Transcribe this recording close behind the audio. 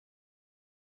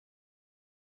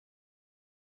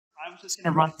I was just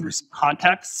going to run through some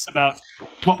context about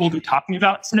what we'll be talking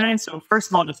about today. So first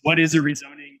of all, just what is a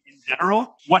rezoning in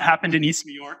general? What happened in East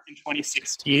New York in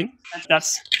 2016? And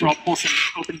that's where I'll pull some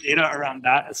open data around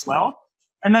that as well.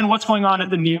 And then what's going on at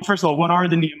first of all, what are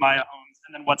the Nehemiah homes?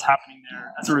 And then what's happening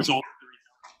there as a result of the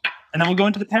rezoning? And then we'll go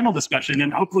into the panel discussion,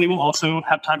 and hopefully we'll also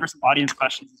have time for some audience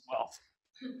questions as well.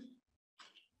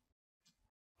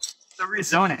 So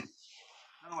rezoning.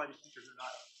 I don't know why these speakers are not.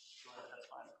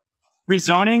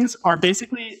 Rezonings are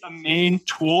basically a main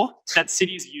tool that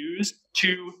cities use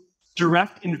to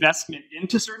direct investment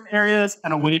into certain areas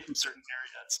and away from certain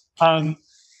areas.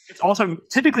 It's also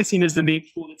typically seen as the main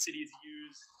tool that cities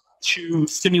use to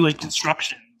stimulate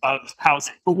construction of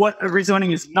housing. But what a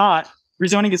rezoning is not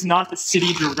the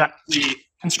city directly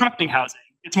constructing housing.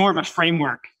 It's more of a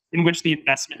framework in which the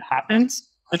investment happens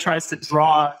that tries to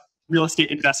draw real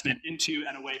estate investment into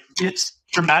and away from it.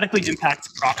 Dramatically impacts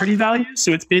property values.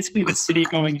 So it's basically the city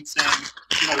going and saying,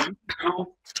 you can build,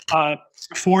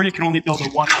 before you can only build a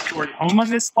 1-story home on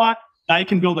this lot, now you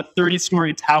can build a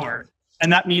 30-story tower.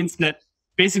 And that means that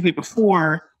basically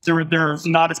before, there's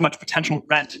not as much potential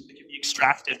rent that can be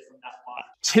extracted from that lot.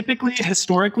 Typically,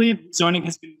 historically, zoning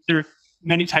has been, there are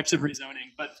many types of rezoning,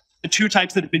 but the two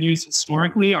types that have been used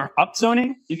historically are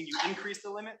upzoning, meaning you increase the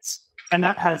limits. And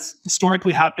that has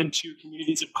historically happened to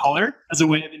communities of color as a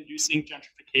way of inducing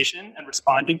gentrification and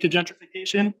responding to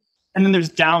gentrification. And then there's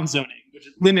downzoning, which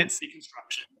limits the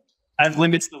construction and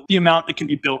limits the amount that can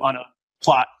be built on a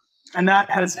plot. And that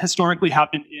has historically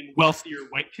happened in wealthier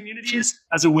white communities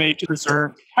as a way to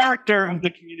preserve the character of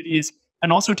the communities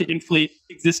and also to inflate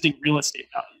existing real estate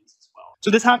values as well. So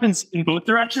this happens in both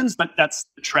directions, but that's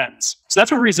the trends. So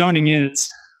that's what rezoning is.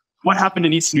 What happened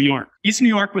in East New York? East New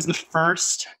York was the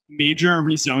first major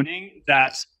rezoning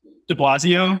that the de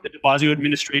Blasio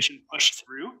administration pushed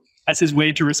through as his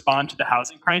way to respond to the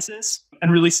housing crisis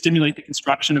and really stimulate the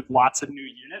construction of lots of new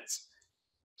units.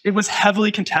 It was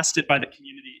heavily contested by the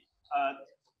community.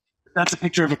 That's a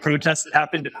picture of a protest that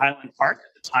happened at Highland Park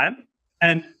at the time.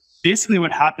 And basically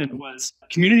what happened was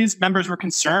community members were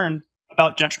concerned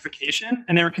about gentrification,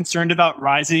 and they were concerned about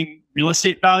rising real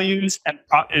estate values and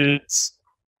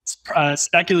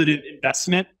speculative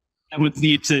investment that would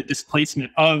lead to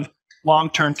displacement of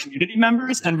long-term community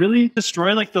members and really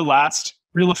destroy like the last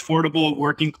real affordable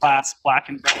working class Black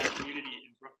and brown community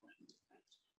in Brooklyn.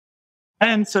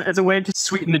 And so as a way to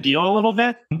sweeten the deal a little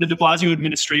bit, the de Blasio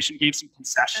administration gave some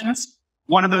concessions.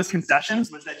 One of those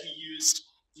concessions was that he used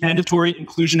mandatory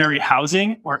inclusionary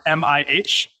housing, or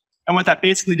MIH. And what that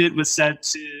basically did was said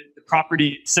to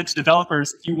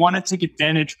developers, if you want to take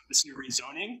advantage of this new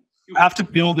rezoning, you have to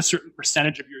build a certain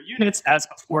percentage of your units as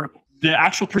affordable. The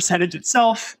actual percentage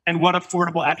itself and what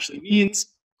affordable actually means,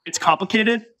 it's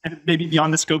complicated and maybe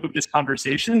beyond the scope of this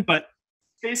conversation, but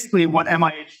basically what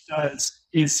MIH does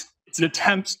is it's an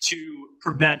attempt to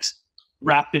prevent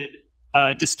rapid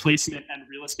displacement and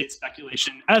real estate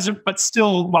speculation,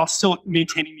 while still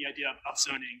maintaining the idea of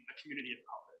upzoning a community of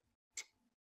color.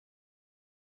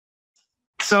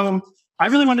 So I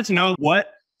really wanted to know,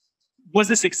 was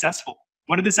this successful?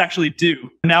 What did this actually do?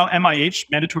 Now MIH,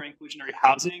 mandatory inclusionary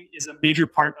housing, is a major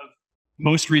part of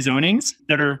most rezonings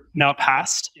that are now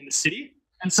passed in the city.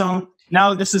 And so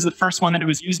now this is the first one that it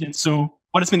was used in. So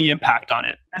what has been the impact on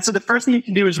it? And so the first thing you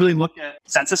can do is really look at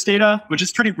census data, which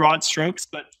is pretty broad strokes,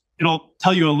 but it'll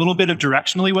tell you a little bit of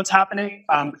directionally what's happening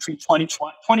between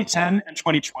 2010 and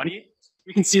 2020.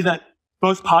 We can see that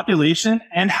both population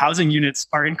and housing units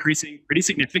are increasing pretty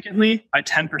significantly by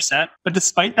 10%. But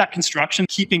despite that construction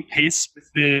keeping pace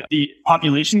with the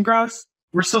population growth,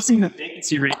 we're still seeing the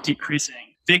vacancy rate decreasing.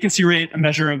 Vacancy rate, a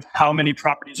measure of how many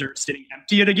properties are sitting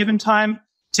empty at a given time.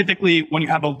 Typically, when you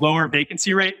have a lower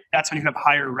vacancy rate, that's when you have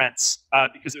higher rents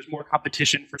because there's more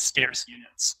competition for scarce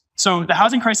units. So the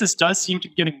housing crisis does seem to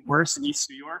be getting worse in East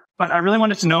New York, but I really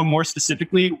wanted to know more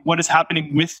specifically what is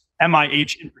happening with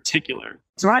MIH in particular.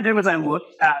 So what I did was I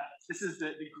looked at, this is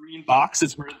the green box,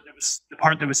 is where it was the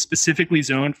part that was specifically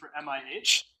zoned for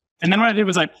MIH. And then what I did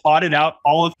was I plotted out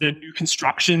all of the new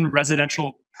construction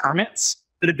residential permits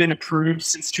that have been approved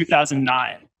since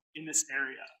 2009 in this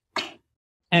area.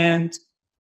 And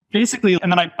basically,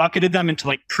 and then I bucketed them into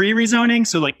like pre-rezoning,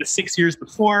 so like the 6 years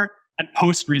before, and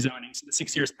post-rezoning, so the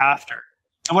 6 years after.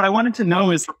 And what I wanted to know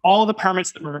is for all the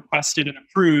permits that were requested and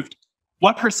approved,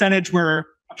 what percentage were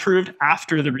approved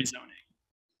after the rezoning?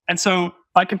 And so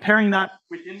by comparing that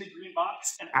within the green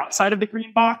box and outside of the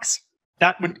green box,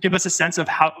 that would give us a sense of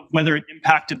whether it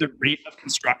impacted the rate of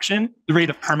construction, the rate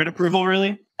of permit approval,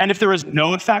 really. And if there was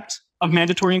no effect of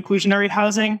mandatory inclusionary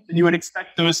housing, then you would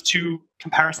expect those two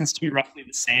comparisons to be roughly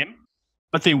the same,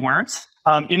 but they weren't.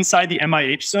 Inside the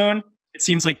MIH zone, it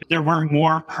seems like there were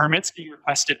more permits being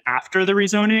requested after the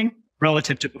rezoning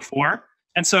relative to before.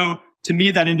 And so to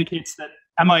me, that indicates that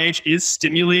MIH is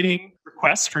stimulating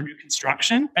requests for new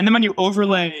construction. And then when you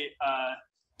overlay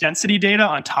density data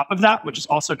on top of that, which is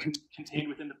also contained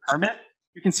within the permit,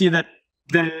 you can see that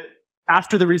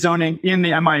after the rezoning in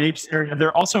the MIH area, there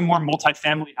are also more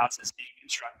multifamily houses being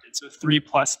constructed, so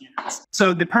 3+ units.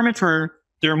 So the permits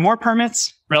there are more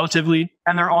permits relatively,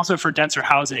 and they're also for denser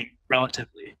housing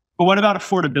relatively. But what about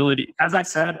affordability? As I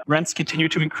said, rents continue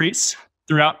to increase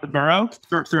throughout the borough,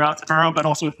 but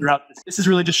also throughout this. This is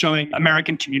really just showing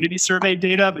American Community Survey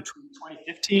data between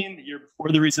 2015, the year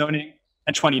before the rezoning,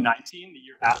 and 2019, the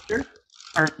year after.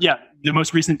 The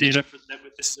most recent data that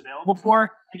this is available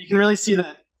for. And you can really see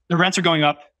that the rents are going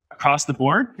up across the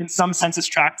board. In some census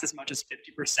tracts, as much as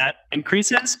 50%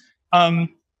 increases.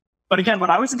 But again, what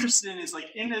I was interested in is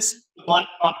in this black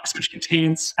box, which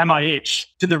contains MIH,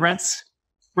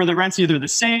 were the rents either the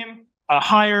same,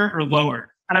 higher, or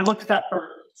lower? And I looked at that for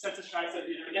census tracts that are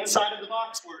either inside of the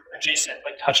box or adjacent,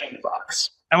 touching the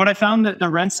box. And what I found that the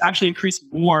rents actually increase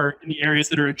more in the areas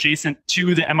that are adjacent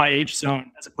to the MIH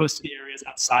zone as opposed to the areas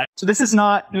outside. So this is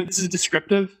this is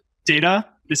descriptive data.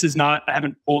 This is not, I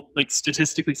haven't pulled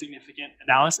statistically significant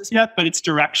analysis yet, but it's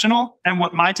directional. And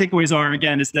what my takeaways are,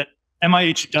 again, is that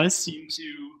MIH does seem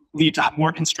to lead to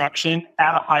more construction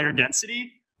at a higher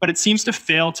density, but it seems to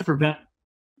fail to prevent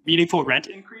meaningful rent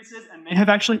increases and may have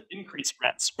actually increased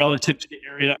rents relative to the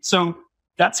area. So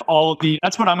that's what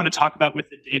I'm going to talk about with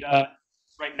the data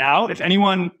right now.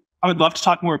 I would love to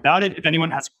talk more about it. If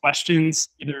anyone has questions,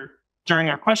 either during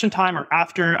our question time or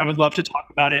after, I would love to talk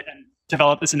about it and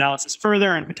develop this analysis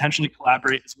further and potentially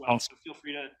collaborate as well. So feel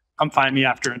free to come find me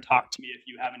after and talk to me if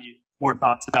you have any more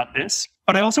thoughts about this.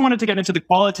 But I also wanted to get into the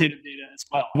qualitative data as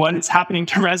well. What is happening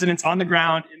to residents on the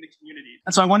ground in the community?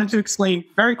 And so I wanted to explain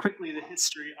very quickly the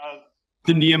history of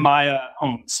the Nehemiah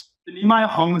homes. The Nehemiah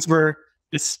homes were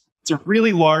it's a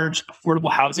really large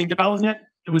affordable housing development.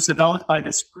 It was developed by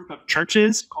this group of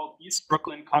churches called East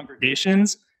Brooklyn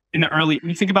Congregations when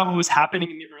you think about what was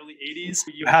happening in the early 80s,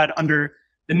 you had under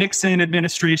the Nixon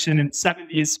administration in the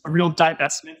 70s, a real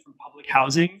divestment from public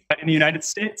housing in the United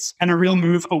States and a real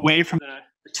move away from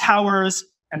the towers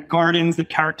and gardens that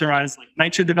characterize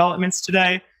NYCHA developments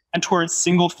today and towards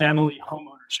single-family home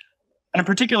ownership. And in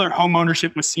particular, home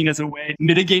ownership was seen as a way to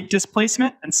mitigate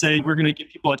displacement and say, we're going to give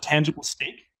people a tangible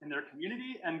stake in their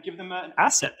community and give them an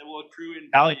asset that will accrue in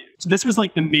value. So this was the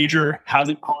major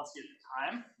housing policy at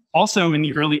the time. Also in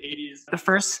the early 80s, the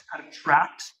first kind of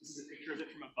tract, this is a picture of it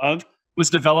from above, was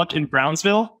developed in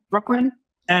Brownsville, Brooklyn.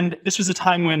 And this was a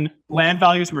time when land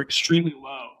values were extremely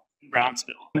low in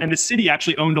Brownsville. And the city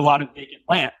actually owned a lot of vacant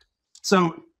land.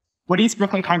 So what East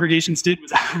Brooklyn Congregations did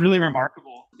was really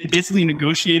remarkable. They basically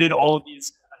negotiated all of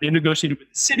these. They negotiated with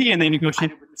the city and they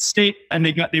negotiated with the state, and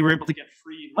they were able to get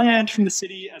free land from the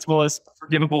city as well as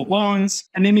forgivable loans.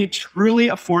 And they made truly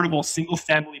affordable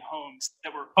single-family homes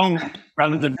that were owned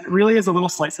rather than it really is a little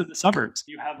slice of the suburbs.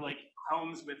 You have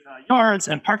homes with yards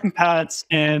and parking pads,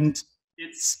 and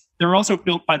they're also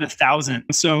built by the thousand.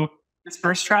 So this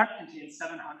first tract contains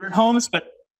 700 homes,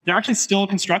 but they're actually still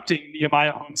constructing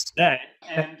Nehemiah homes today.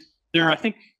 And there are, I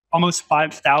think, almost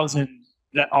 5,000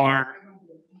 that are,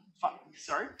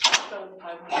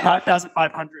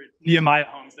 5,500 Nehemiah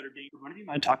homes that are being, would you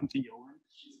mind talking to Yolan?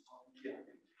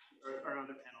 Or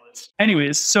other panelists.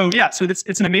 Anyways, so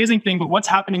it's an amazing thing, but what's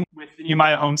happening with the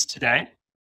Nehemiah homes today?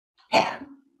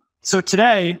 So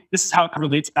today, this is how it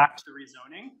relates back to the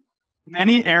rezoning.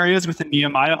 Many areas within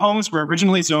Nehemiah homes were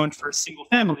originally zoned for single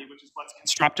family, which is what's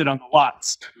constructed on the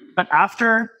lots. But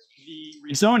after the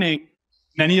rezoning,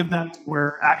 many of them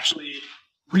were actually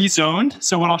rezoned.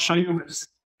 So what I'll show you is,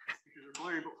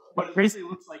 what it basically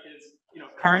looks like is,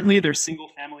 currently they're single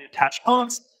family attached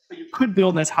homes, but you could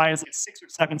build as high as a 6 or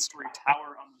 7 story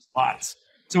tower on those lots.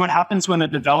 So what happens when a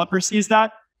developer sees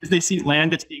that is they see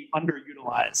land that's being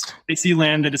underutilized. They see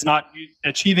land that is not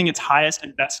achieving its highest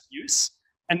and best use.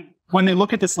 And when they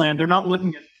look at this land, they're not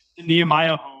looking at the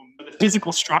Nehemiah home, but the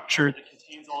physical structure that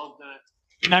contains all of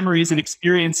the memories and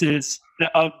experiences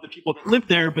of the people that live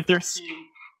there, but they're seeing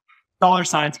dollar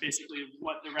signs basically of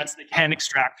what the rents they can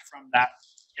extract from that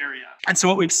area. And so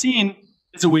what we've seen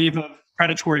is a wave of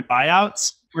predatory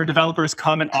buyouts where developers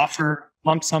come and offer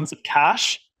lump sums of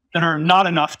cash that are not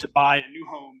enough to buy a new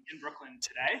home in Brooklyn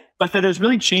today, but that is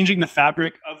really changing the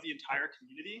fabric of the entire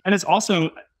community. And it's also,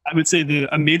 I would say,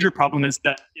 a major problem is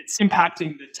that it's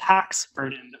impacting the tax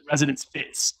burden that residents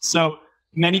face. So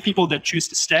many people that choose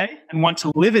to stay and want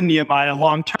to live in Nehemiah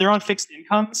long term, they're on fixed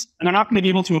incomes, and they're not going to be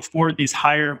able to afford these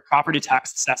higher property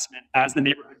tax assessment as the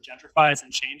neighborhood gentrifies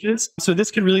and changes. So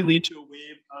this could really lead to a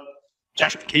wave of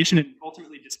gentrification and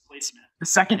ultimately displacement. The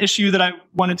second issue that I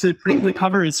wanted to briefly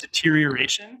cover is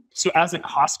deterioration. So as a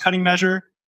cost-cutting measure,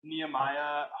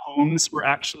 Nehemiah homes were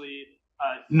actually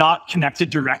not connected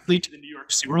directly to the New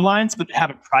York sewer lines, but they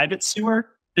have a private sewer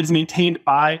that is maintained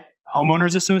by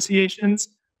homeowners associations,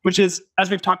 which is,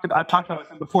 as I've talked about with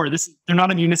them before, they're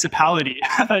not a municipality.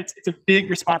 It's a big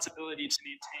responsibility to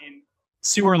maintain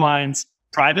sewer lines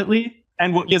privately.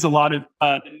 And what gives a lot of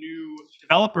the new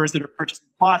developers that are purchasing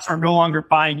plots are no longer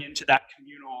buying into that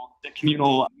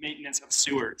communal maintenance of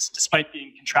sewers, despite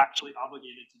being contractually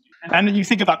obligated to do. And then you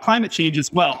think about climate change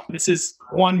as well. This is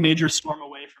one major storm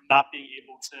away from not being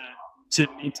able to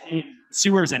maintain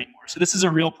sewers anymore. So this is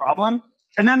a real problem.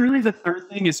 And then really the third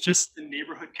thing is just the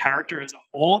neighborhood character as a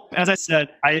whole. As I said,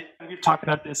 we've talked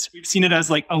about this. We've seen it as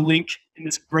like a link in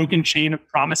this broken chain of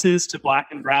promises to Black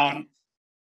and brown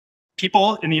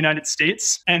people in the United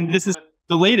States. And this is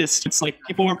the latest. It's like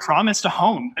people were promised a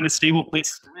home and a stable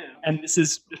place to live. And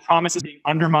the promise is being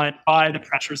undermined by the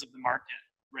pressures of the market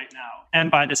right now and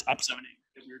by this upzoning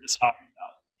that we were just talking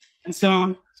about. And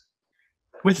so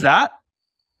with that,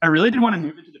 I really did want to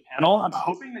move into the panel. I'm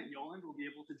hoping that Yolande will be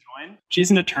able to join. She's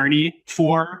an attorney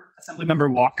for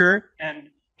Assemblymember Walker, and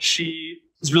she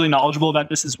is really knowledgeable about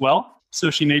this as well. So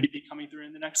she may be coming through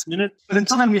in the next minute. But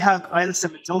until then, we have Iris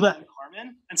and Matilda and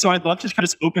Carmen. And so I'd love to kind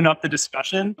of open up the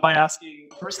discussion by asking,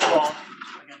 first of all,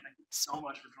 again, thank you so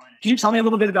much for joining. Can you tell me a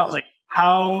little bit about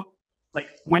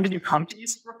when did you come to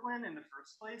East Brooklyn in the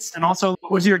first place? And also,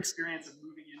 what was your experience of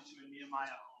moving into a Nehemiah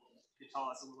home? Can you tell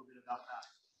us a little bit about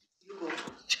that?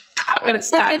 I'm going to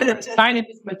say, my name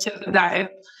is Matilda Dyer,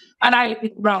 and I live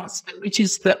in Brownsville, which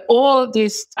is all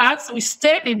this, as we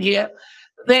stayed in here,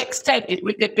 they extended.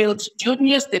 They built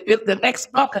juniors, they built the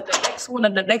next block and the next one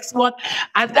and the next one.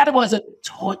 And that was a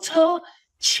total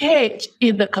change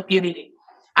in the community.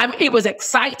 I mean, it was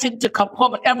exciting to come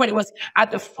home, and everybody was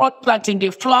at the front planting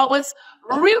their flowers,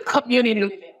 real community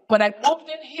living. When I moved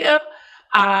in here,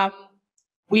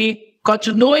 we got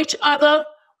to know each other.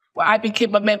 I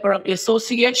became a member of the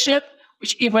association,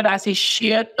 which even as he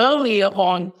shared earlier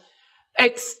on,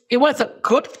 it was a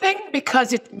good thing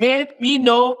because it made me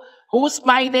know who's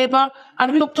my neighbor,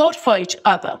 and we looked out for each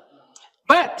other.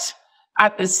 But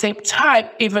at the same time,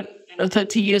 even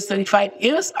 30 years, 35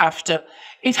 years after,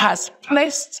 it has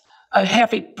placed a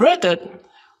heavy burden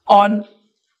on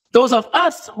those of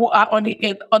us who are on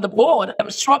the board. I'm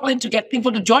struggling to get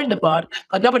people to join the board,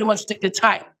 but nobody wants to take the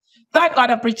time. Thank God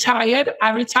I've retired.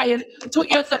 I retired 2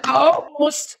 years ago.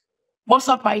 Most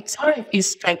of my time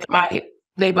is spent my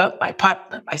neighbor, my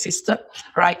partner, my sister,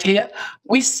 right here.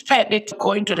 We spend it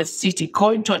going to the city,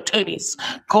 going to attorneys,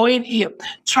 going here,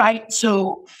 trying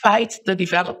to fight the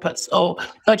developers, or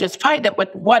not just fight them,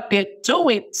 but what they're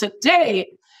doing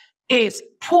today is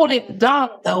pulling down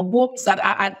the homes that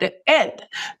are at the end.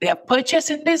 They are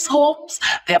purchasing these homes,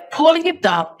 they're pulling it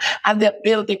down, and they're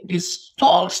building these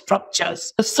tall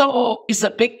structures. So it's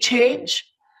a big change,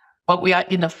 but we are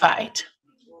in a fight.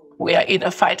 We are in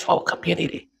a fight for our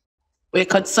community. We're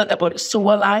concerned about the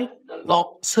sewer line, the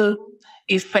long-term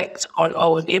effect on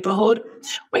our neighborhood.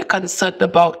 We're concerned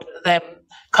about them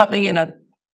coming in and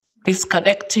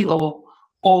disconnecting or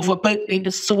overbuilding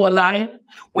the sewer line.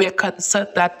 We're concerned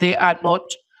that they are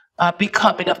not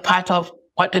becoming a part of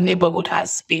what the neighborhood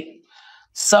has been.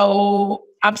 So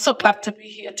I'm so glad to be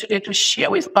here today to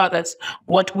share with others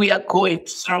what we are going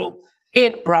through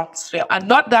in Brownsville. And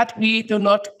not that we do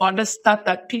not understand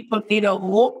that people need a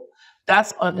home.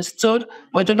 That's understood,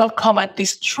 but do not come and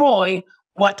destroy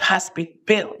what has been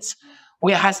built.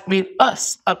 We has been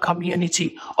us, a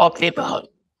community of neighborhood.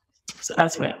 So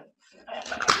that's where.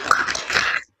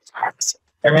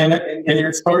 I mean, and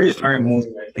your story is very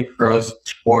moving. I think for us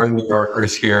born New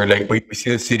Yorkers here, like we see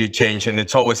the city change, and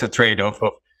it's always a trade-off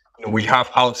of, we have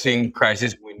housing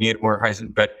crisis, we need more housing,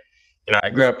 but I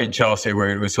grew up in Chelsea where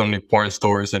it was only porn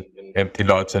stores and empty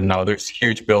lots, and now there's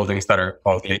huge buildings that are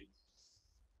ugly.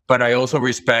 But I also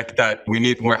respect that we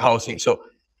need more housing. So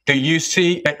do you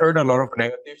see, I heard a lot of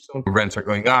negatives, so rents are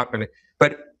going up,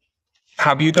 but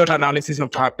have you done analysis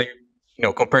of how they,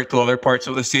 compared to other parts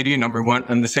of the city, number one?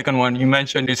 And the second one, you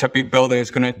mentioned it's a big building,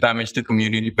 it's going to damage the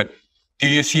community, but do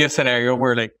you see a scenario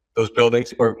where those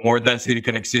buildings or more density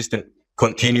can exist and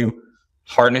continue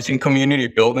harnessing community,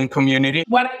 building community?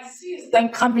 What I see is them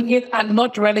coming in and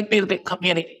not really building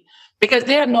community because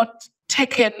they are not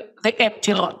taking the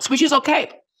empty lots, which is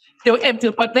okay. They were empty,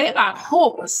 but they are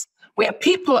homes where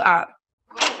people are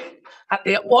living, and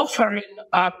they're offering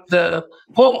the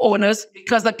homeowners,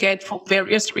 because again, for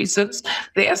various reasons,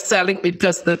 they are selling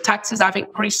because the taxes have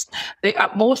increased.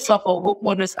 Most of our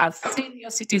homeowners are senior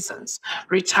citizens,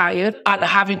 retired, and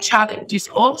having challenges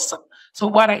also So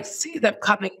what I see them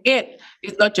coming in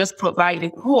is not just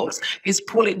providing homes, it's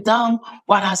pulling down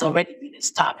what has already been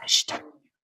established.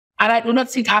 And I do not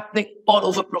see it happening all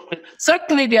over Brooklyn.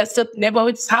 Certainly there are certain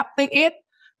neighborhoods happening it,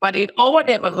 but in our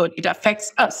neighborhood, it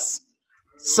affects us.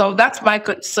 So that's my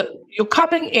concern. You're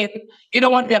coming in, you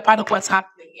don't want to be a part of what's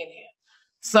happening in here.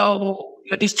 So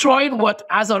you're destroying what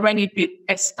has already been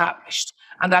established.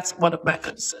 And that's one of my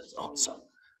concerns also.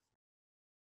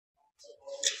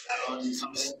 The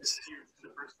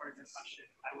first part of your question,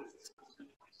 I would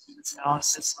do this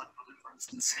analysis on other parts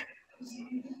of the city.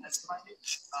 That's my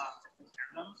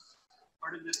compare them.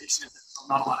 Part of the issue is that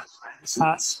not a lot of time has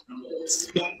passed.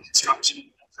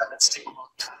 Construction that's taking a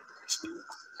long time.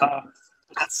 But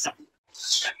that's the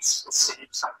same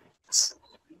something.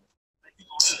 I think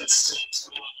also that's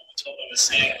what I was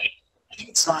saying. I think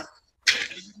it's not. I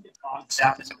think you can get bogged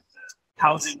down into the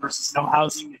housing versus no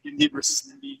housing, the NIMBY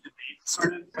versus NIMBY debate.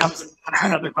 Sort of that was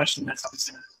another question that's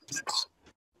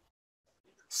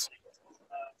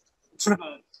sort of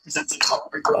a presents a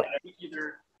color,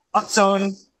 either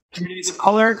upzone communities of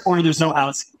color or there's no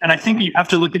housing. And I think you have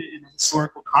to look at it in a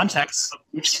historical context of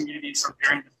which communities are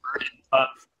bearing the burden of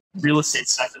real estate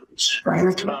speculation.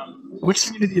 Which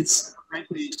communities,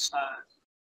 frankly,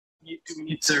 do we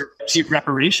need to achieve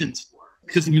reparations for?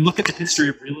 Because when you look at the history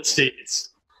of real estate,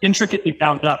 it's intricately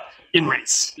bound up in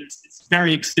race. It's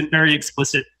very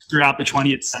explicit throughout the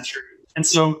 20th century. And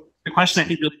so the question I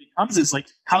think really becomes is like,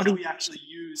 how do we actually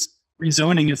use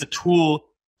rezoning as a tool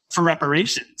for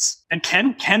reparations? And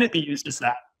can it be used as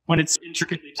that when it's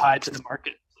intricately tied to the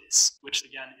marketplace, which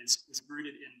again is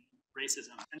rooted in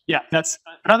racism? And yeah, that's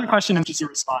another question and just a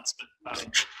response. But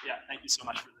yeah, thank you so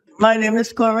much for that. My name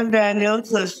is Corin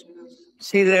Daniels. Let's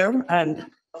see there. And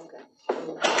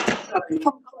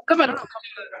Come on.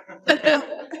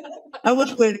 I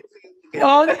was waiting.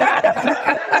 Oh,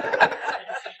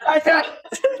 I thought,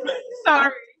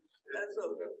 sorry.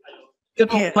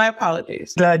 Yeah. My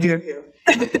apologies. Glad you're here.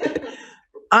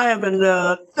 I am in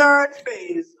the third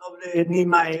phase of the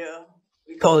Nehemiah,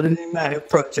 we call it the Nehemiah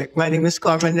project. My name is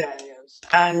Carmen Daniels,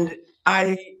 and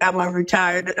I am a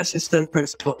retired assistant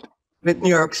principal with New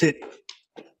York City.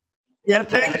 Yeah,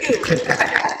 thank you.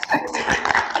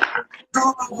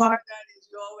 How hard that is,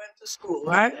 you all went to school,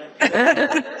 right?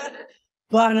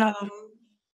 But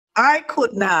I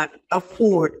could not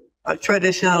afford a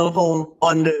traditional home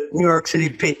on the New York City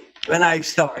pay when I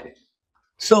started.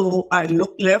 So I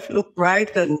looked left, looked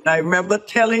right, and I remember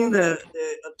telling the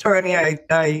attorney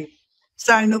I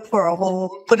signed up for a home,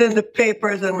 put in the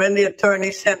papers, and when the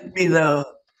attorney sent me the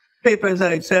papers,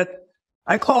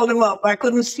 I called him up. I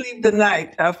couldn't sleep the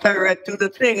night after I read through the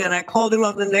thing, and I called him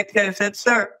up the next day and said,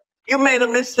 "Sir, you made a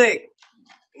mistake."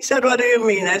 He said, "What do you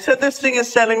mean?" I said, "This thing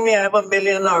is telling me I have $1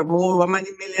 million or more, how many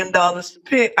 $1 million to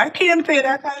pay. I can't pay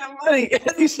that kind of money."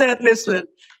 And he said, "Listen,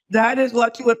 that is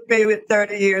what you would pay with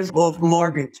 30 years of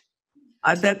mortgage."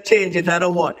 I said, "Change it, I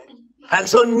don't want it." And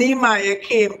so Nehemiah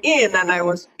came in and I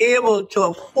was able to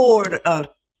afford a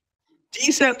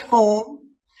decent home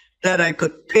that I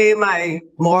could pay my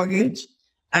mortgage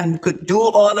and could do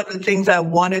all of the things I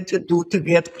wanted to do to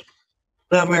get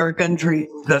the American dream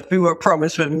that we were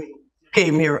promised when we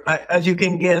came here. As you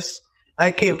can guess,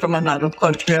 I came from another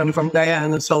country. I'm from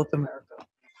Guyana, South America.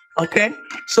 Okay?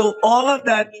 So all of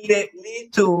that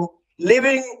lead to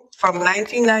living from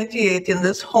 1998 in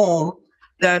this home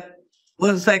that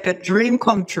was like a dream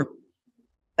come true.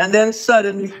 And then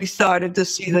suddenly we started to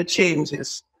see the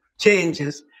changes.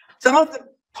 Some of the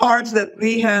parts that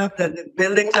we have, that the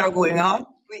buildings are going on,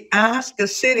 we asked the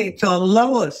city to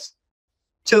allow us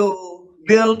to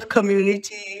build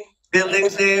community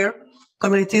buildings there,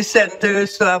 community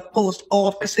centers, to have post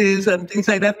offices and things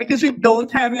like that, because we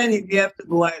don't have any. We have to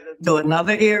go either to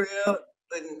another area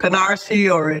in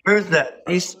Canarsie or where's that?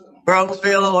 East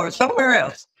Brownsville or somewhere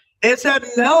else. They said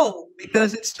no,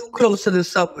 because it's too close to the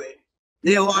subway.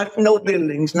 They want no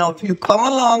buildings. Now, if you come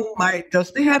along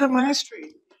just the head of my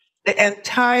street, the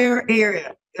entire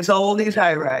area is all these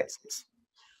high rises.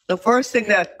 The first thing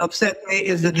that upset me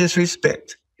is the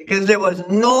disrespect, because there was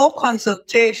no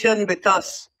consultation with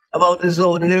us about the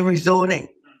rezoning,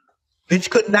 which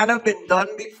could not have been done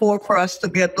before for us to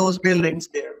get those buildings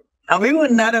there. And we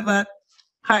would not have had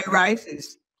high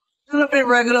rises. It would have been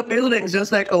regular buildings,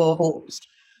 just like our homes.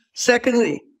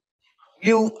 Secondly,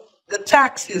 the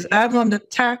taxes. I'm on the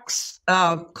tax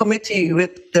committee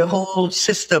with the whole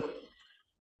system.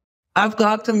 I've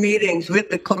gone to meetings with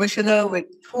the commissioner, with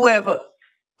whoever.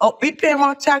 Oh, we pay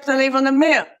more tax than even the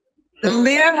mayor. The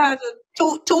mayor has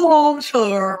two homes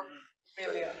for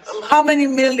how many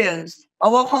millions?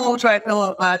 Our homes right now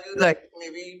are valued like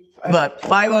maybe about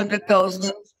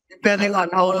 500,000, depending on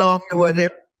how long you were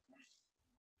there.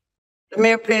 The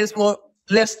mayor pays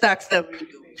less tax than we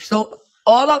do. So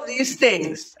all of these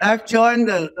things, I've joined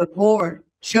the board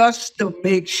just to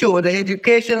make sure the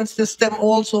education system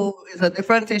also is a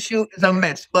different issue, is a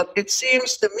mess. But it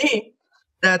seems to me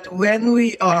that when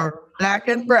we are Black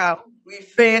and brown, we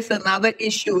face another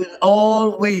issue in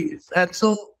all ways. And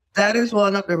so that is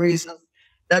one of the reasons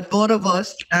that both of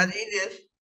us, and Edith,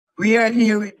 we are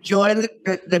here, we joined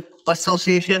the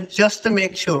association just to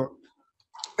make sure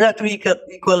that we can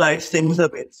equalize things a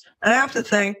bit. And I have to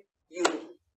thank you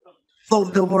for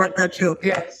the work that you do.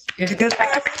 Yes. Because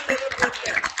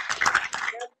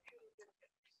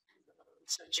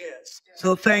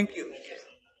so thank you.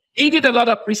 He did a lot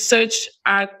of research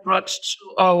and brought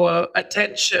to our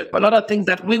attention a lot of things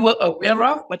that we were aware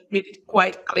of, but made it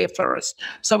quite clear for us.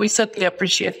 So we certainly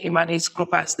appreciate him and his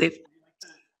group as they.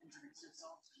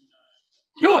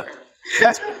 Sure.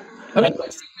 That's right.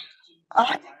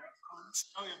 I'm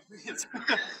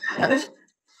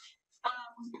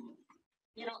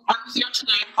here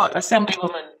today for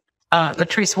Assemblywoman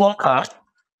Latrice Walker,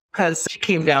 because she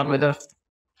came down with a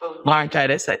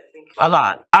laryngitis, I think, a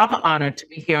lot. I'm honored to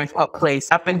be here in her place.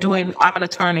 I'm an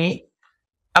attorney.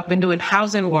 I've been doing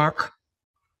housing work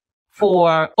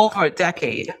for over a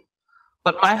decade,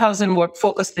 but my housing work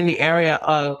focused in the area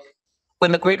of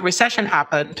when the Great Recession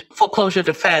happened, foreclosure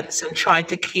defense, and trying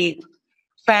to keep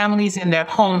families in their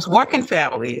homes, working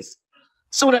families.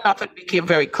 Soon enough, it became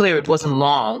very clear, it wasn't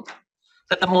long,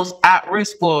 that the most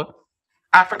at-risk were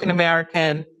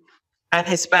African-American and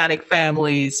Hispanic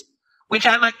families, which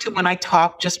I like to, when I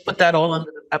talk, just put that all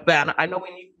under a banner. I know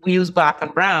we use Black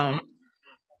and brown,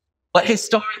 but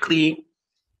historically,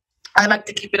 I like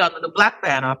to keep it under the Black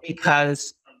banner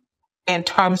because in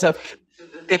terms of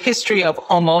the history of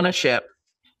home ownership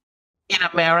in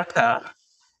America,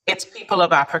 it's people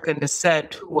of African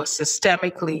descent who were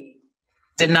systemically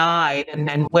denied. And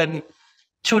then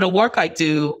through the work I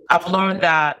do, I've learned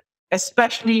that,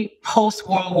 especially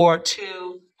post-World War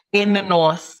II in the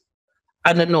North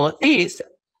and the Northeast,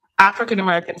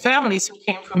 African-American families who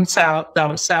came from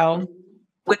down South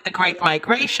with the Great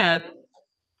Migration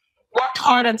worked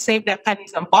hard and saved their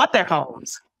pennies and bought their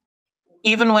homes,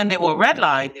 even when they were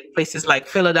redlined in places like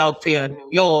Philadelphia, New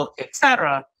York,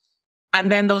 etc.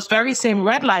 And then those very same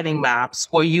redlining maps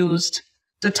were used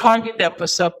to target them for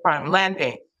subprime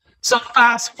lending. So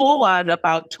fast forward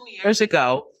about 2 years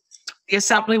ago, the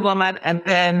Assemblywoman and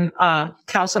then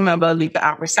Councilmember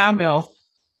Lika Samuel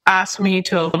asked me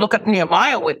to look at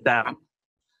Nehemiah with them.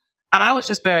 And I was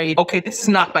just okay, this is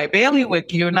not my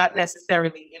bailiwick. You're not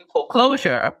necessarily in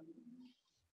foreclosure.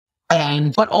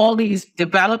 But all these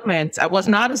developments, I was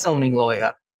not a zoning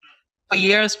lawyer. For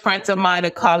years, friends of mine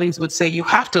and colleagues would say, you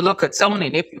have to look at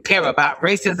zoning if you care about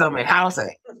racism in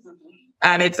housing.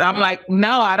 And I'm like,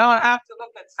 no, I don't have to look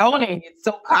at zoning. It's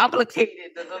so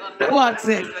complicated, the little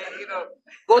nuances.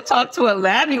 Go talk to a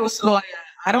land use lawyer.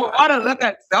 I don't want to look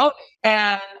at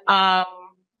zoning.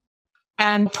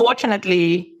 And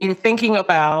fortunately, in thinking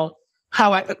about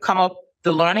how I could come up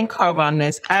the learning curve on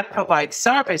this and provide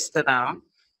service to them,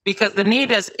 because the need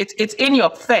is, it's in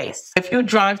your face. If you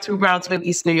drive through Brownsville,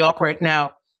 East New York right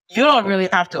now, you don't really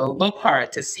have to look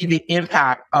hard to see the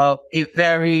impact of a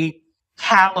very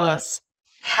callous,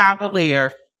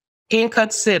 cavalier,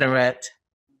 inconsiderate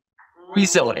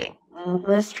rezoning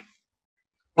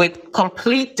with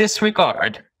complete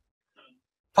disregard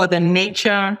for the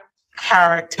nature,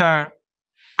 character,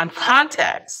 and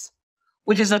context,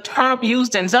 which is a term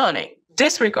used in zoning,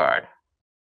 disregard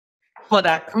for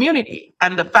that community.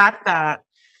 And the fact that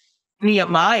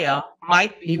Nehemiah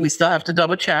might be, we still have to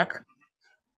double check,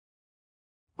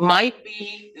 might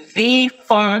be the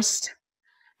first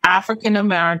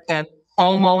African-American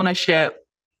home ownership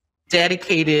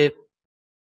dedicated,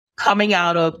 coming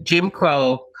out of Jim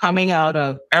Crow, coming out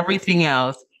of everything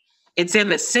else. It's in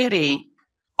the city,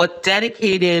 but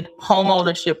dedicated home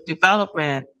ownership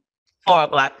development for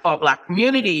a Black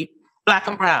community, Black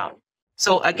and brown.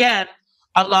 So again,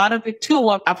 a lot of it too,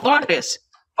 I've learned this,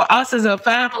 for us as a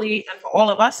family and for all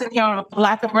of us in here are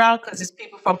Black and brown, because it's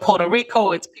people from Puerto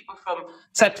Rico, it's people from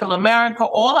Central America,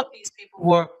 all of these people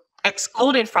were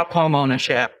excluded from home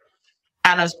ownership.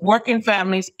 And as working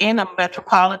families in a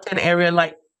metropolitan area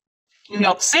like New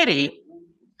York City,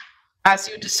 as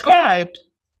you described,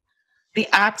 the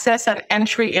access and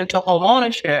entry into home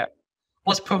ownership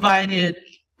was provided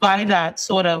by that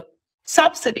sort of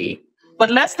subsidy.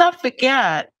 But let's not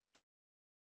forget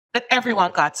that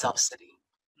everyone got subsidy.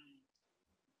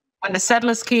 When the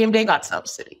settlers came, they got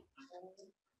subsidy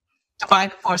to buy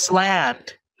first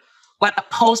land. When the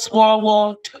post-World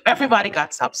War II, everybody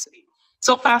got subsidy.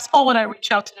 So fast forward, I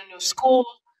reached out to the new school,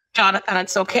 Jonathan, and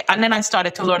it's okay. And then I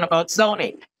started to learn about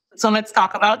zoning. So let's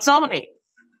talk about zoning.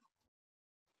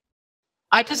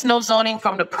 I just know zoning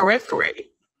from the periphery.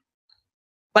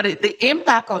 But the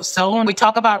impact of zoning, we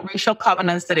talk about racial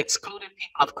covenants that excluded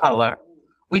people of color.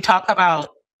 We talk about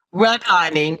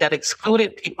redlining that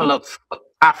excluded people of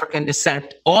African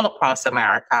descent all across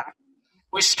America.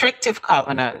 Restrictive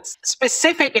covenants,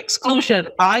 specific exclusion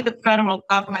by the federal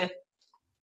government,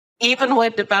 even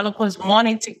with developers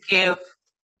wanting to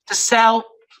sell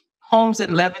homes in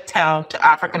Levittown to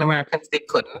African Americans, they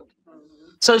couldn't.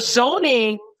 So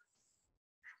zoning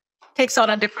takes on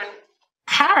a different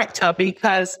character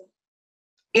because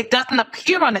it doesn't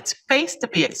appear on its face to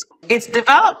be exclusive. It's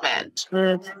development.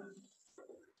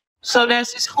 So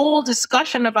there's this whole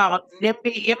discussion about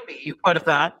nippy yippy. You've heard of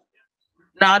that?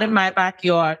 Not in my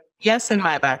backyard. Yes, in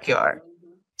my backyard.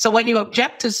 So when you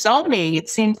object to zoning, it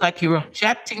seems like you're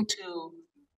objecting to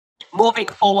moving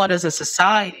forward as a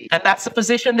society. And that's the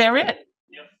position they're in.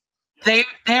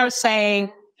 They're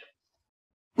saying,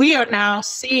 we are now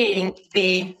seeing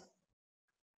the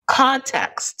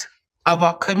context of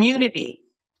our community,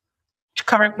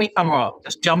 correct me if I'm wrong,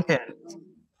 just jump in,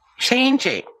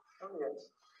 changing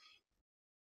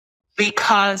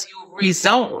because you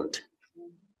rezoned.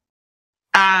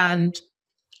 And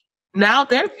now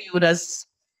they're viewed as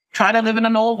trying to live in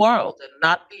an old world and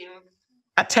not being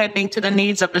attending to the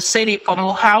needs of the city for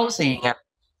more housing.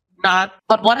 But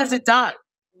what has it done?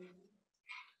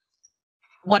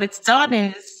 What it's done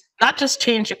is not just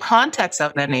change the context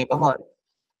of their neighborhood,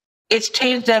 it's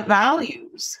changed their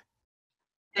values.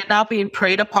 They're now being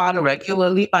preyed upon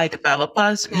regularly by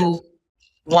developers who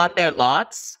want their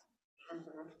lots.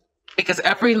 Because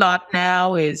every lot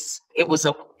now it was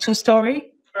a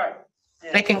 2-story. Right.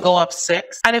 Yeah. They can go up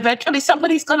 6. And eventually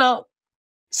somebody's gonna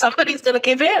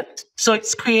give in. So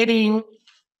it's creating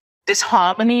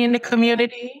disharmony in the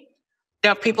community.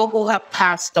 There are people who have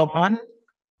passed on,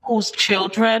 whose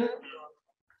children,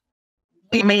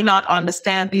 we may not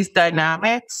understand these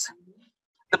dynamics.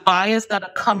 The buyers that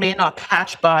are coming are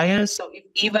cash buyers. So if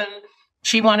even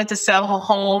she wanted to sell her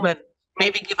home and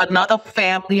maybe give another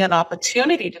family an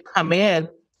opportunity to come in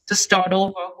to start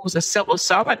over, who's a civil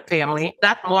servant family,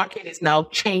 that market is now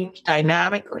changed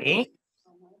dynamically.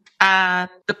 And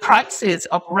the prices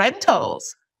of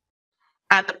rentals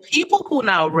and the people who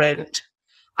now rent,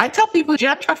 I tell people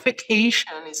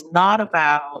gentrification is not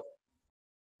about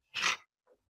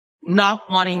not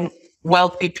wanting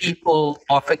wealthy people,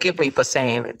 or forgive me for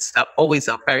saying it's always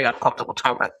a very uncomfortable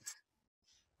term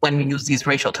when we use these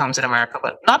racial terms in America,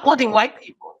 but not wanting white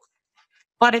people.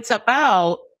 But it's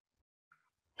about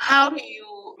how do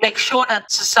you make sure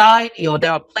that society, or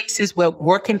there are places where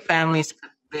working families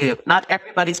can live. Not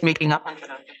everybody's making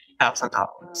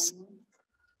 $150,000.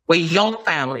 Where young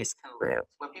families can live,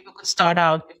 where people could start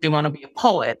out if they want to be a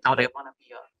poet, or they want to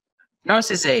be a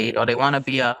nurse's aide, or they want to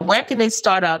be where can they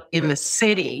start out in the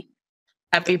city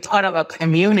and be part of a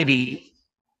community?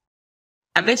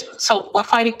 And so we're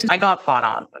fighting I got fought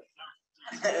on, but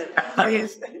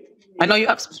I know you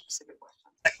have some specific questions.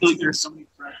 I feel like there's so many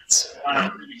threads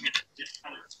that you can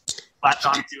kind of latch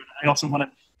onto, and I also want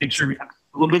to make sure we have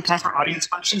a little bit of time for audience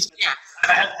questions. Yeah.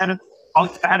 I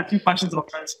had a few questions that I'll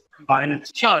try to combine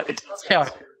into. Sure.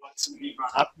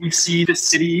 We see the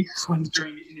city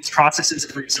during these processes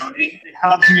of rezoning, they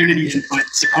have community input,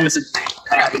 supposedly,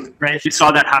 right? We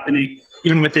saw that happening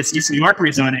even with this East New York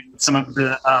rezoning, some of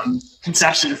the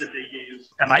concessions that they gave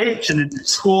MIH and the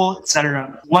school, et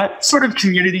cetera. What sort of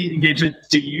community engagement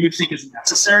do you think is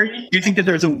necessary? Do you think that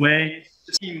there's a way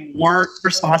to be more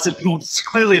responsive? Well,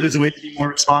 clearly there's a way to be more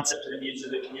responsive to the needs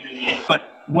of the community,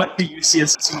 but what do you see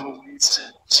as some of the ways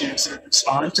to sort of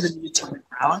respond to the needs on the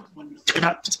ground when we think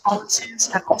about just policies?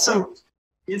 And also,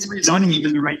 is rezoning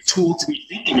even the right tool to be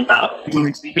thinking about when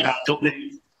we think about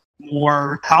building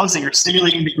more housing or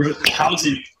stimulating the growth of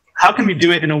housing? How can we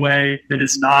do it in a way that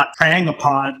is not preying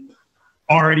upon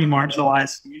already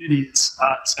marginalized communities,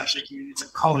 especially communities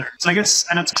of color? So I guess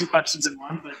I know it's 2 questions in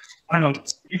one, but I don't know.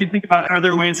 You can think about, are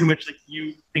there ways in which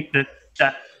you think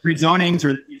that rezonings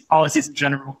or these policies in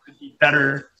general could be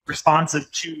better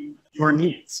responsive to your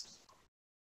needs?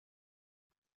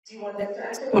 Do you want to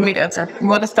answer? Want me to answer? You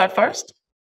want to start first?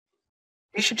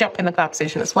 You should jump in the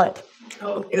conversation as well.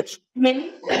 Oh, yes.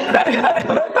 Me?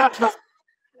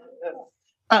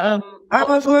 I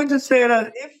was going to say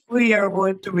that if we are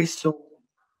going to rezone,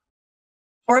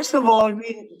 first of all,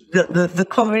 the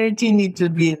community needs to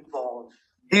be involved.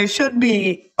 There should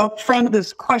be upfront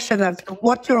discussion as to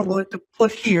what you're going to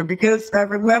put here, because I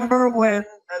remember when,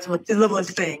 as Matilda was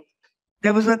saying,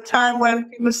 There was a time when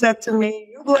people said to me,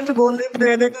 "You're going to go live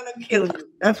there, they're going to kill you."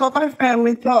 That's what my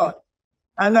family thought.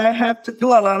 And I had to do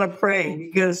a lot of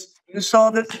praying because you saw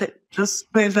this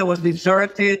place that was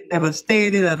deserted,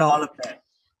 devastated, and all of that.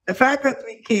 The fact that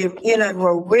we came in and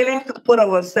were willing to put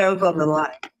ourselves on the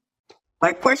line.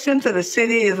 My question to the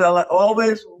city is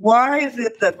always, why is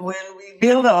it that when we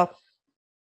build up,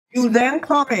 you then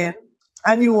come in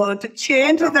and you want to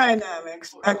change the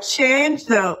dynamics and change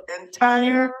the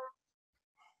entire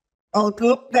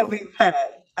outlook that we've had?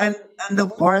 And the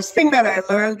worst thing that I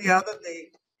learned the other day,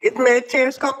 it made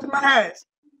tears come to my eyes.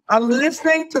 I'm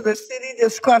listening to the city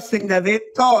discussing that they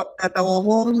thought that our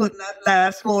homes would not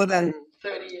last more than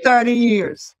 30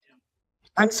 years.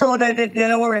 And so that they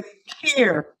didn't already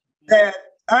care that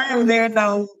I am there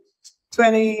now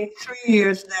 23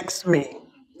 years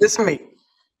this May.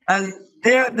 And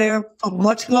they're there for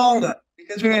much longer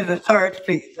because we're in the third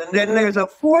phase. And then there's a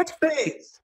fourth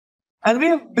phase. And we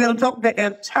have built up the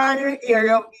entire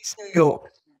area of East New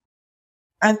York.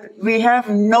 And we have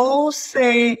no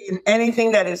say in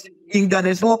anything that is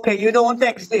okay. You don't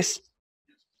exist.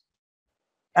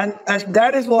 And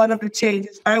that is one of the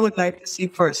changes I would like to see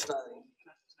personally.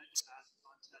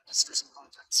 Just for some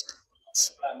context,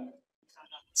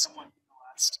 someone in the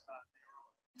last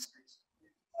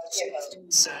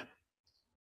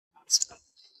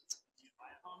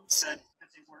said that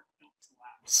they weren't built to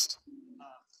last. So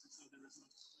there was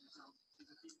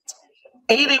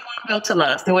They weren't built to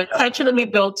last. They were intentionally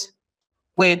built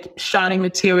with shiny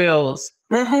materials.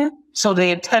 Mm-hmm. So the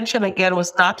intention again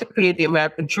was not to create the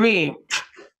American dream,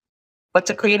 but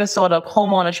to create a sort of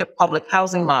home ownership public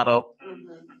housing model.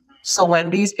 So when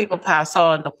these people pass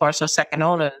on, the first or second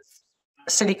owners,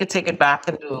 the city could take it back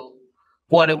and do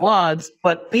what it was.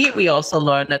 But we also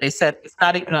learned that they said it's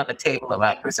not even on the table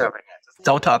about preserving it.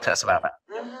 Don't talk to us about that.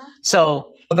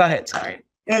 So go ahead, sorry.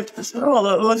 So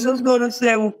I was just going to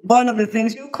say, one of the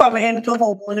things, you come into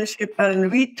home ownership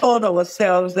and we told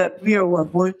ourselves that we were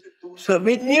going to do so.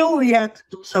 We knew we had to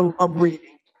do some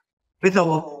upgrading with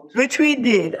our homes, which we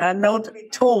did. And now to be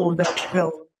told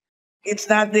that, it's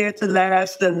not there to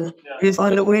last and it's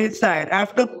on the wayside.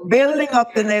 After building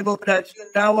up the neighborhood that you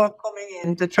now are coming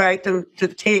in to try to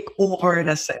take over in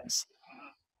a sense.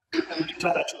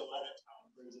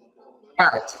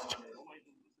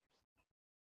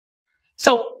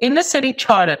 So in the city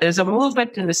charter, there's a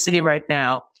movement in the city right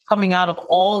now coming out of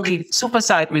all the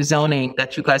superside rezoning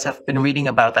that you guys have been reading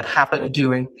about that happened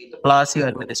during the Blasio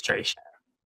administration.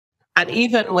 And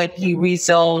even when he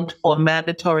rezoned for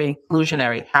mandatory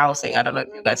inclusionary housing, I don't know if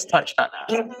you guys touched on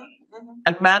that.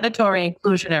 And mandatory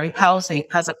inclusionary housing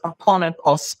has a component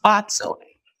called spot zoning.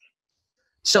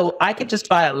 So I could just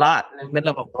buy a lot in the middle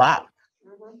of a block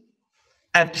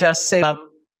and just say, I'm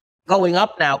going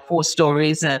up now 4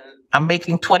 stories and I'm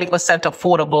making 20%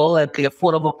 affordable, and the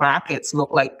affordable brackets look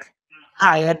like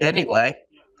high end anyway.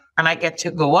 And I get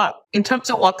to go up. In terms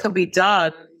of what can be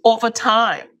done over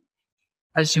time,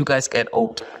 as you guys get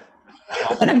older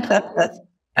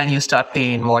and you start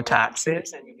paying more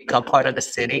taxes and you become part of the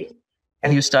city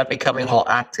and you start becoming more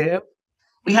active,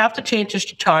 we have to change this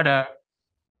charter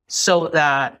so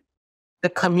that the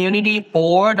community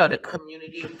board or the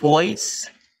community voice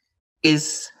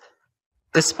is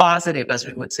dispositive, as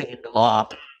we would say in the law,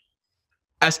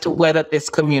 as to whether this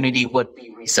community would be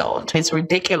rezoned. It's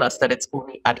ridiculous that it's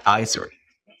only advisory.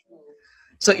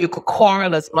 So you could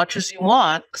quarrel as much as you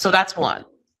want. So that's one.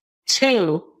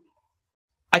 2,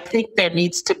 I think there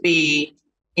needs to be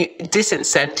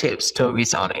disincentives to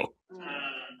rezoning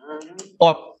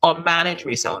or manage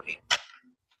rezoning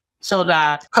so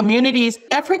that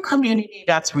every community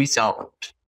that's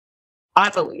rezoned, I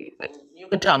believe, and you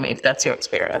can tell me if that's your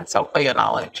experience or your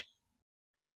knowledge,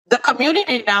 the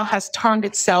community now has turned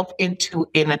itself into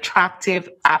an attractive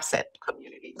asset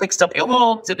community. Fixed up your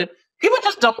homes. People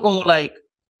just don't go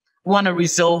want to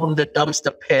rezone the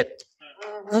dumpster pit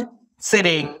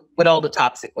sitting with all the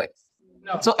toxic waste.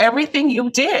 No. So everything you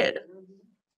did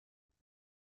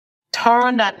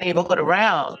turned that neighborhood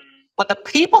around. But the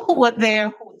people who were there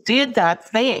who did that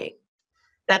thing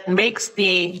that makes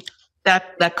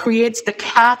that creates the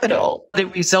capital, the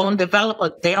rezone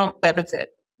development, they don't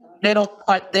benefit. They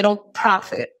don't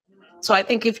profit. So I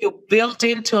think if you built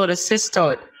into the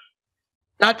system,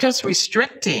 not just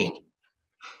restricting,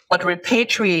 but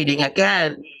repatriating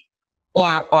again,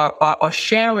 or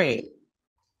sharing.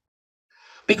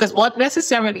 Because what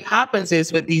necessarily happens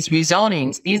is with these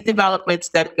rezonings, these developments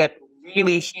that get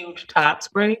really huge tax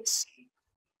breaks,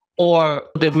 or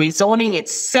the rezoning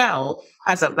itself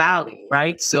has a value,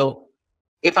 right? So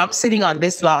if I'm sitting on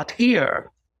this lot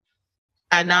here,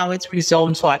 and now it's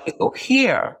rezoned so I can go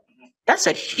here, That's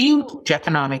a huge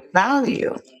economic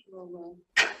value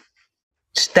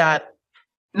that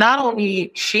not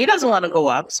only she doesn't want to go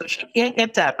up, so she can't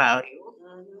get that value,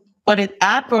 but it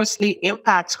adversely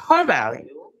impacts her value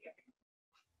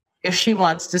if she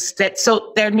wants to stay.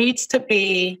 So there needs to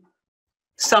be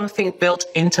something built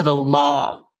into the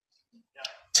law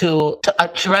to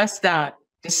address that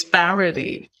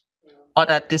disparity or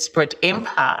that disparate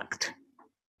impact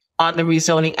on the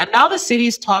rezoning. And now the city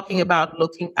is talking about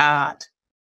looking at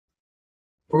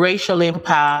racial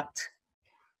impact,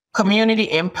 community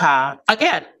impact.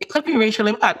 Again, it could be racial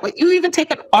impact, but you even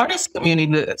take an artist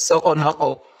community that's so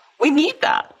no, we need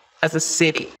that as a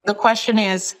city. The question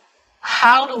is,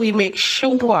 how do we make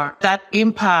sure that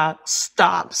impact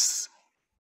stops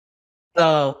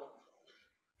the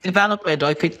development,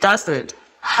 or if it doesn't,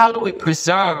 how do we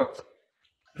preserve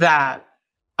that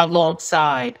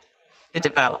alongside the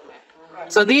development?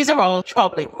 So these are all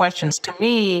troubling questions. To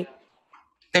me,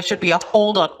 there should be a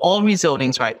hold on all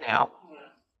rezonings right now,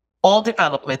 all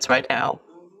developments right now,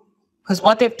 because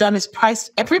what they've done is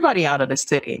price everybody out of the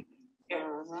city.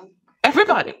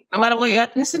 Everybody, no matter what your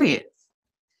ethnicity is.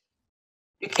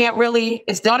 You can't really,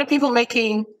 it's the only people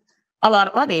making a lot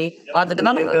of money on the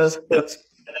developers. I think that's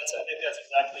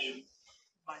exactly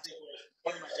my takeaway.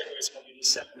 One of my takeaways from what you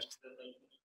just said, which is that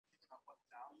what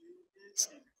value is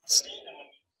in the state, and when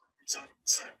we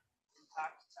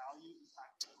impact value,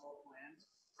 impact total land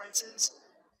prices,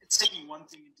 it's taking one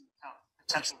thing into account,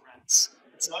 potential rents.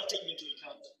 It's not taking into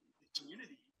account the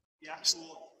community, the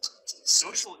actual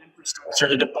social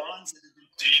infrastructure, the bonds that have been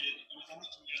created within the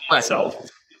community itself,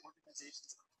 the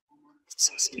organizations, the homeowners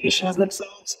associations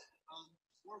themselves,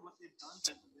 or what they've done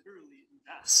to literally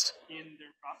invest in their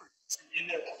properties and in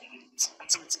their communities. And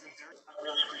so it's I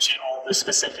really appreciate all the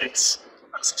specifics,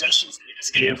 suggestions that you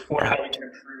just gave for how we can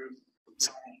improve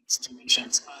some of these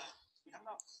situations. We have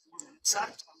about 4 minutes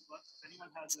left, but if anyone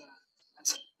has an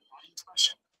audience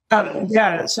question.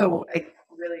 Yeah, so I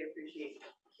really appreciate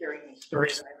hearing these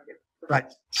stories, and I think it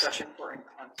provides such important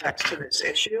context to this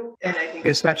issue. And I think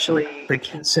especially the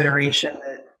consideration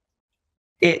that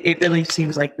it really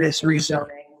seems like this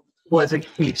rezoning was a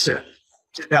case of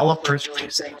developers really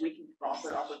saying, we can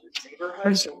profit off of this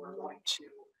neighborhood, so we're going to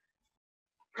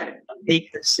kind of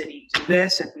make the city do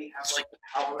this, and we have like the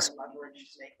power and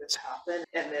leverage to make this happen,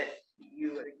 and that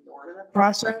you ignored in the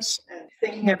process. And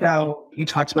thinking about, you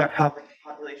talked about how the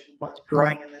population was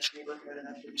growing in this neighborhood, and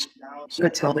that's reached now. So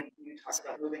Matilda, you talked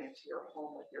about moving into your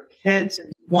home with your kids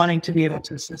and wanting to be able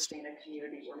to sustain a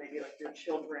community where maybe like your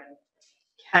children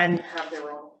can have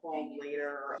their own home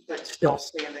later, but still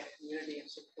stay in the community and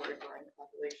support a growing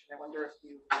population. I wonder if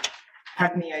you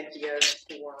have any ideas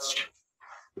for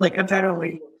like a better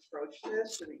way to approach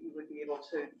this so that you would be able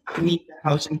to meet the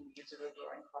housing needs of a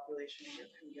growing population in your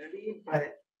community,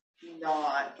 but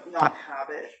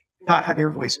not have your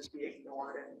voices be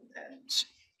ignored and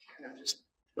kind of just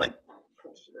like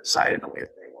pushed to the side in the way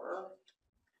that they were.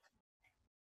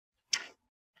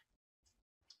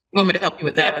 You want me to help you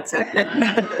with that?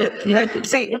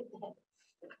 See,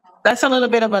 that's a little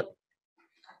bit of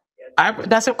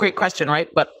that's a great question, right?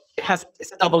 But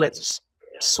it's a double-edged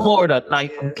sword or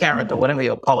knife and carrot or whatever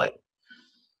you'll call it.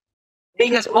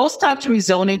 Because most times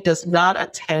rezoning does not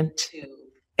attend to,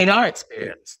 in our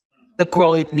experience, the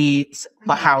growing needs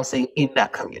for housing in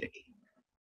that community.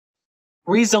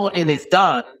 Rezoning is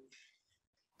done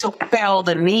to fill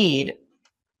the need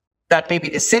that maybe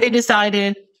the city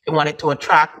decided they wanted to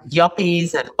attract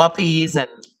yuppies and uppies and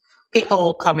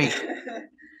people coming,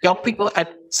 young people. And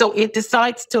so it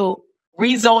decides to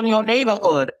rezone your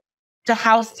neighborhood to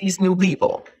house these new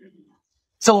people.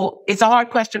 So it's a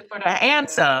hard question for to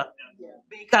answer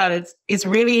because it's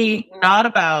really not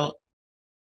about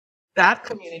that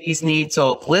community's needs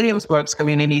or Williamsburg's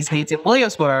community's needs. In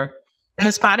Williamsburg, the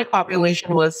Hispanic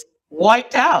population was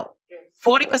wiped out.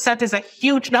 40% is a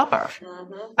huge number.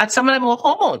 And some of them were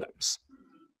homeowners.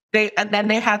 And then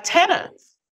they have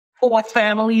tenants for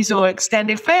families or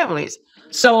extended families.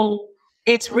 So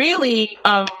it's really,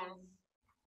 the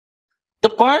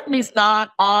burden is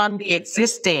not on the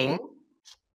existing.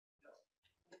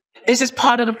 This is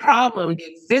part of the problem. The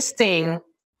existing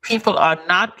people are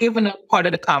not given a part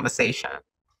of the conversation.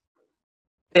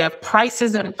 Their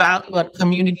prices and value and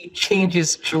community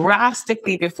changes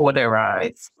drastically before their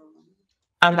eyes.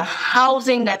 And the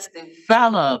housing that's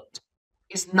developed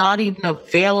is not even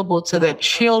available to their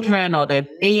children or their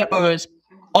neighbors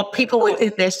or people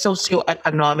within their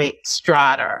socioeconomic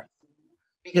strata.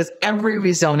 Because every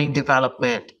rezoning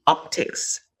development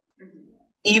upticks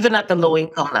even at the low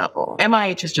income level,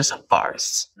 MIH is just a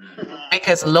farce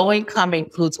because low income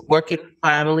includes working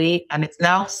family, and it's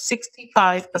now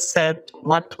 65% to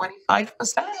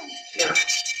 125%.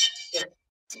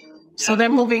 So they're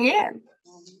moving in,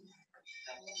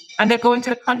 and they're going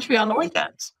to the country on the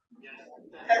weekends.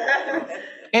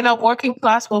 In a working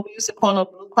class, what we used to call a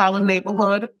blue collar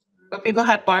neighborhood, where people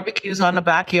had barbecues on the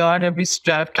backyard every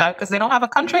drive time because they don't have a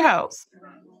country house.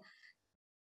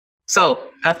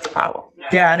 So that's the problem.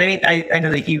 Yeah, and I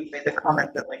know that you made the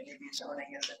comment that like maybe zoning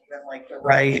isn't even like the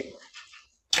right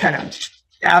kind of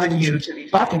avenue to be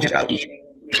talking about meeting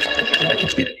the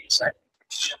communities.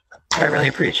 I really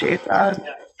appreciate that.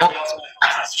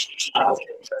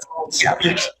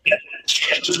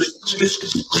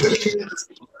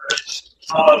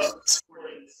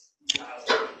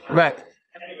 Right.